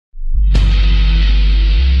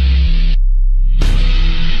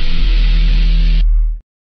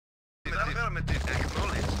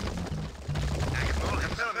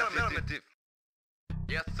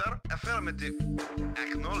Affirmative.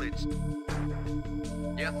 Acknowledged.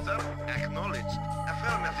 Yes, sir. Acknowledged.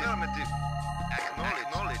 Affirmative.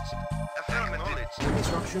 Acknowledged. Affirmative.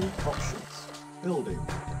 Construction options. Building.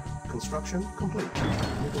 Construction complete.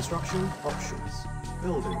 New construction options.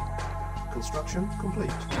 Building. Construction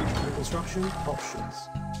complete. New construction options.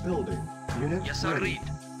 Building. Unit Yes, sir. ready. Read.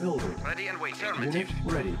 Building. Ready and waiting. Unit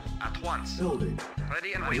ready. At once. Building.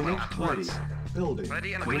 Ready and waiting. Unit At ready. once. Building.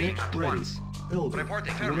 Ready and waiting. Unit At ready. once. Building.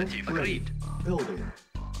 Reporting. Unit Affirmative. ready. Agreed. Building.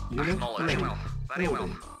 Unit Acknowledged. ready. Well. Very well.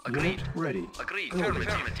 Building. Agreed. Unit ready. Agreed. Building.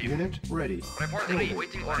 Affirmative. Unit ready. Reporting. Building.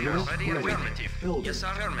 Waiting orders. Unit Ready and ready. affirmative. Building. Yes, sir.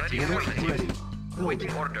 Affirmative. Unit Affirmative. ready. Building.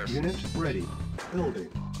 Waiting orders. Unit ready. Building.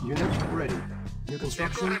 Unit ready. New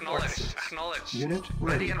construction Acknowledged. options. Acknowledged. Unit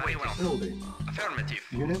Ready ready. and waiting. Building. Affirmative.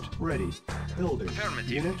 Unit ready. Building.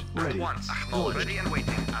 Affirmative. Unit ready. At once. Building. Ready and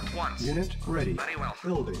waiting. At once. Unit ready. Very well.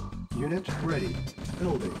 Building. Unit ready.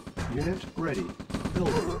 Building. Unit ready.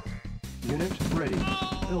 Building. Unit ready.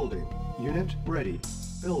 Building. Unit ready.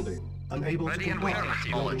 Building. Unable Ready to and comply. waiting.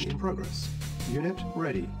 Building Acknowledged. in progress. Unit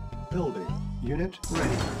ready. Building. Unit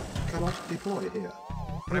ready. Cannot deploy here.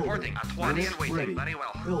 Building. Reporting. At once. Unit and waiting. ready. Very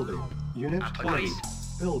well. Building. Unit At ready.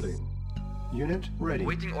 once. Building. Unit ready.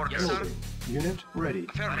 Waiting orders. Yes, sir. Building. Unit ready.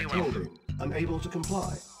 Affirmative. Building. Unable to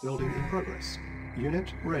comply. Building in progress.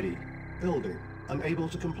 Unit ready. Building. Unable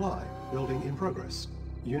to comply. Building in progress.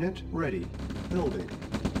 Unit ready. Building.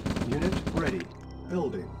 Unit ready.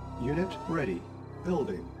 Building. Unit ready.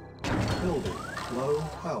 Building. Building. Low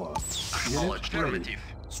power. Acknowledged. Unit ready. Affirmative.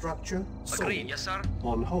 Structure sold. Agreed. Yes, sir.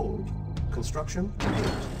 On hold. Construction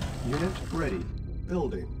complete. Unit ready.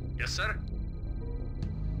 Building. Yes, sir.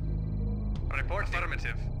 Report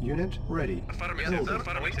affirmative. Unit ready. Affirmative. Building.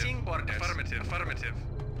 Affirmative. Waiting orders. Affirmative. Affirmative.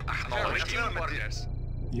 Acknowledged. Waiting orders.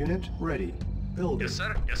 Unit ready. Building. Yes,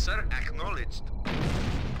 sir. Yes, sir. Acknowledged.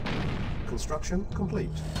 Construction complete.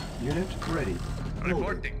 Unit ready. Building.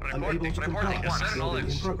 Reporting. Unable to comply. Reporting. Yes, sir. Building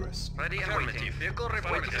in Acknowledged. progress. Ready and waiting. Vehicle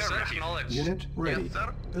reporting. Yes, sir. Acknowledged. Unit ready. Yes,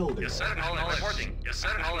 sir. Building. Yes, sir. Acknowledged. Reporting. Yes, sir.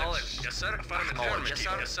 Acknowledged. Yes, sir. Affirmative. Yes,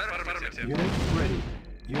 sir. Yes, sir. Affirmative. Unit ready.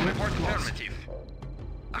 Unit Report lost. affirmative.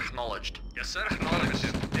 Acknowledged. Yes, sir. Acknowledged.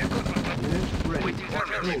 Vehicle Unit ready. waiting for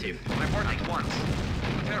affirmative. Report at once.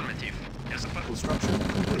 Affirmative. Yes, Construction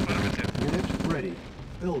complete. affirmative. Unit ready.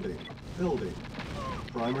 Building. Building.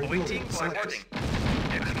 Primary Waiting building for selected.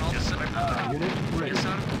 reporting. Acknowledged. Yes, sir. Unit ready. Yes,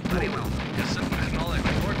 sir. Very well. Yes, sir. Acknowledged.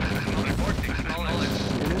 Report. Reporting. Acknowledged.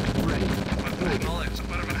 Unit ready. Building. Acknowledged.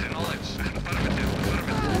 Affirmative. Acknowledged. Affirmative.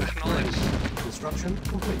 Affirmative. Acknowledged. Construction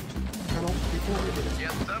complete. Cannot deploy here.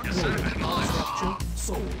 Yes, sir. Yes, sir. Acknowledged. Structure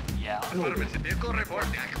sold. Yeah. Building. Affirmative. Vehicle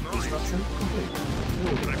reporting. Acknowledged. Construction complete.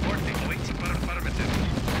 Building. Reporting. Waiting for affirmative.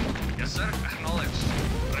 Yes, sir. Acknowledged.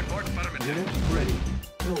 Report affirmative. Unit ready.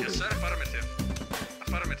 Building. Yes, sir. Affirmative.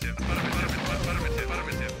 Affirmative. Affirmative.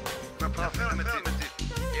 Affirmative. Affirmative. Affirmative.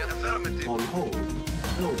 Yes, affirmative. On hold.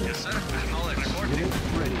 Building. Yes, sir. Acknowledged. Reporting. Unit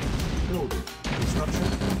ready. Building. Construction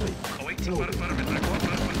complete. Waiting for Building. affirmative. Report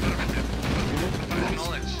for affirmative. Unit lost.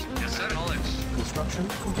 Acknowledged. Yes, sir. Acknowledged. Construction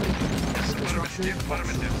complete. Yes, Construction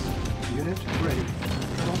affirmative. options. Unit ready.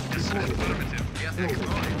 Cannot Yes, sir. deploy. Affirmative. Yes, Building.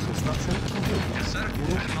 acknowledged. Construction complete. Yes, sir.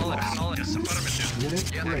 Unit Acknowledged. lost. Acknowledged. Yes, affirmative. Unit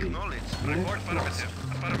Yes, ready. acknowledged. Unit Report lost. affirmative.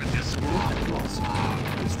 Affirmative. Unit lost.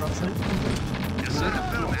 Construction complete. Yes, sir.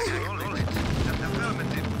 Unit lost. Acknowledged.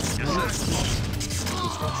 Affirmative. Yes, Unit sir. lost.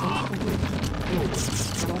 Construction complete. Building.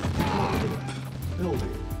 Cannot deploy here.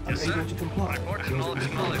 Building. Yes, sir. Unable to comply. Report Building.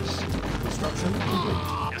 acknowledged. Construction complete.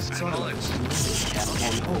 Yes, Silence. acknowledged.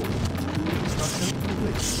 On hold. Construction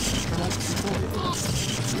complete. Cannot deploy here.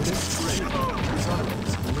 Unit ready.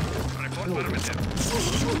 Silence. Report Building. affirmative.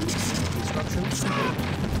 Construction complete.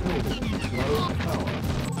 Building. Low power.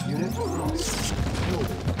 Unit lost.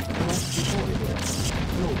 Building. Cannot deploy here.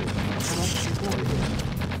 Building. Cannot deploy here.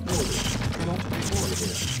 Building. Cannot deploy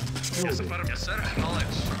here. Yes, Building. affirmative. Yes, sir.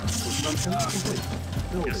 Acknowledged. Construction complete.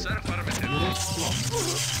 Building. Yes, sir. Affirmative. Unit lost.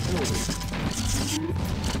 Building.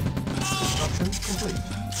 Construction complete.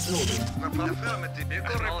 Building. Affirmative.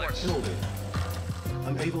 Vehicle report. Building.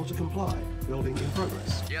 Unable to comply. Building in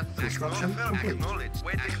progress. Yes, Construction complete. acknowledged.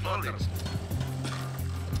 Waiting acknowledged.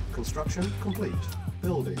 Construction complete.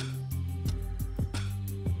 Building.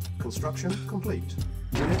 Construction complete.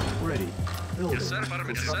 Unit ready. Building. Yes, sir.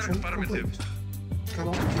 Affirmative. Yes, sir. Construction Affirmative. complete.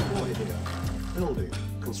 Cannot deploy here. Building.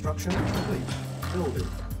 Construction complete. Building.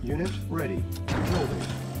 Unit ready. Building.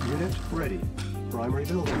 Unit ready. Primary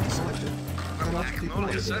building selected. Cannot deploy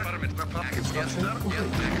Yes, sir. here. Affirmative. Yes, Construction sir. complete.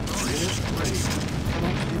 Yes, acknowledged. Unit ready.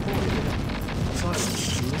 Cannot deploy here.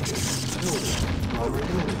 Silence. Needed. Building. Primary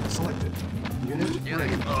building selected. Unit Yes,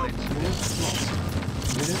 ready. acknowledged. Unit lost.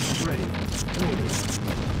 Unit ready. Building.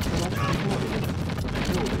 Cannot deploy here.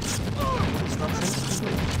 Building.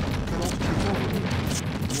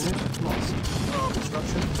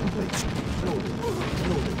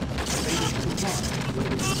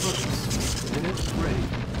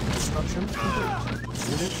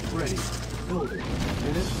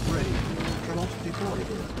 deployed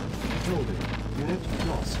here. Building. Unit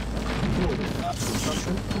lost. Building.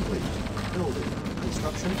 Construction complete. Building.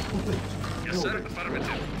 Construction complete. Yes, sir. Building.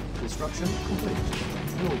 Affirmative. Construction complete.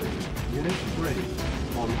 Building. Unit ready.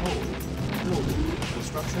 On hold. Building.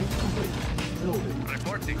 Construction complete. Building.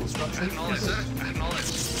 Reporting. Construction Acknowledge, sir. complete. Acknowledge.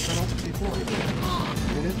 Cannot deploy here.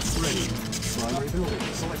 Unit ready. Primary building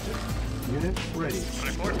selected. Unit ready.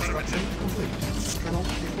 Report, Construction complete. Cannot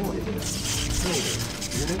deploy here. Building.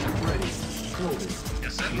 Unit ready. Building.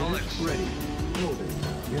 Yes, sir. Unit Knowledge. ready. Building.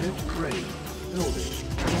 Unit ready. Building.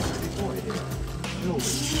 Cannot deploy here.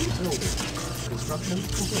 Building. Building. Construction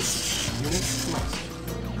complete. Unit lost.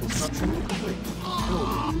 Construction complete.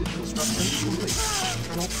 Building. Construction complete.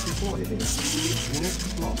 Cannot deploy here. Unit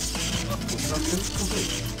lost. Construction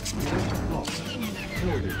complete. Unit lost.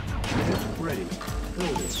 Building. Unit ready.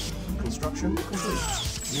 Building. Construction complete.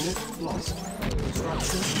 Unit lost.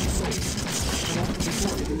 Construction sold. Cannot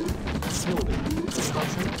deploy here. Building.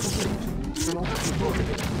 Construction complete. Cannot deploy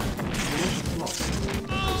here. Unit lost.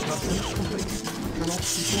 Construction complete. Cannot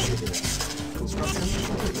deploy here. Construction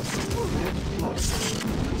complete. Unit lost.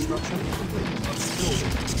 Construction complete.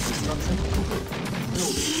 Building. Construction complete.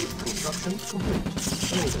 Building. Construction complete.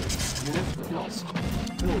 Building. Unit lost.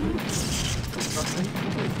 Building. Construction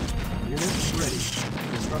complete. Unit ready.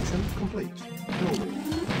 Construction complete. Building.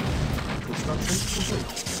 Construction complete.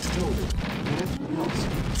 Building. Unit lost.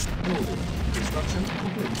 Building. Construction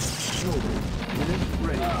complete. Building. Unit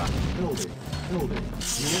ready. Building. Building.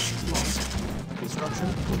 Unit lost. Construction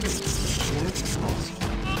complete. Unit lost.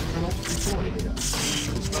 Cannot deploy here.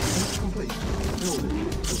 Construction complete. Building.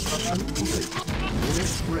 Construction complete.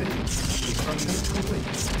 Unit ready. Construction complete.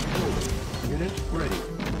 Building. Unit ready.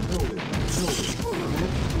 Building. Building.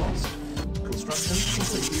 Unit lost. Construction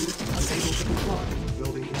complete. Unable to comply.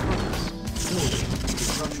 Building in progress. Building.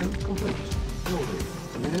 Construction complete. Building.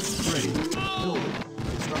 Unit ready. Building.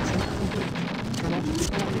 Construction complete. Cannot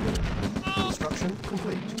deploy here. Construction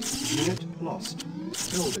complete. Unit lost.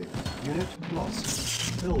 Building. Unit lost.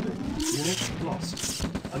 Building. Unit lost.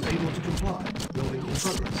 Unable to comply. Building in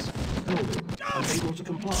progress. Building. Unable to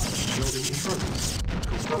comply. Building in progress.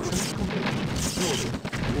 Construction complete. Building.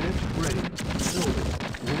 Unit ready. Building.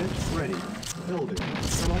 Unit ready. Building.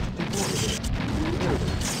 Cannot deploy here.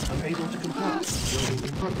 Building. Unable to comply. Building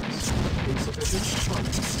in progress. Insufficient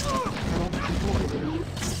funds. Cannot deploy here.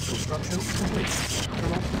 Construction complete.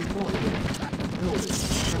 Cannot deploy here. Building.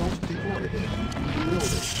 Cannot deploy here.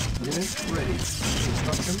 Building. Unit ready.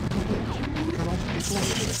 Construction complete. Cannot deploy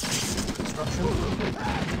here. Construction complete.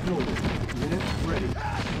 Building. Unit ready.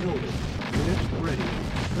 Building. Unit ready.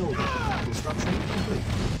 Building. Construction complete.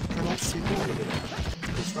 Cannot deploy here.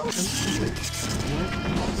 Construction complete. Unit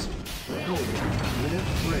lost. Building. Unit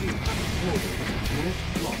ready. Building. Unit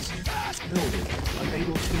lost. Building.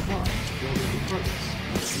 Unable to comply. Building in progress.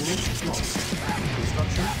 Unit lost.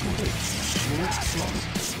 Construction complete. Unit lost.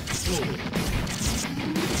 Building.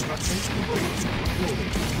 Construction complete.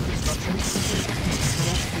 Building. Construction complete.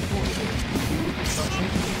 Cannot deploy here. Construction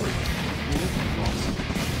complete. Unit lost.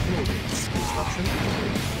 Building. Construction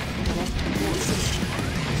complete. Cannot deploy here.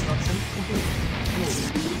 Construction complete. Building.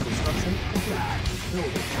 Construction complete.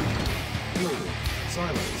 Building. Building.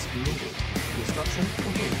 Silos needed. Construction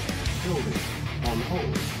complete. Building. On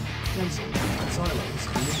hold. Cancel. Silos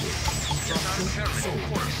needed. Construction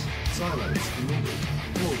sold. Silos needed.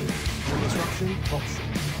 Building. Construction option.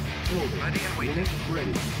 Building. Ready and waiting. Unit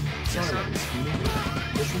ready. Silos needed.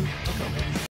 Mission accomplished.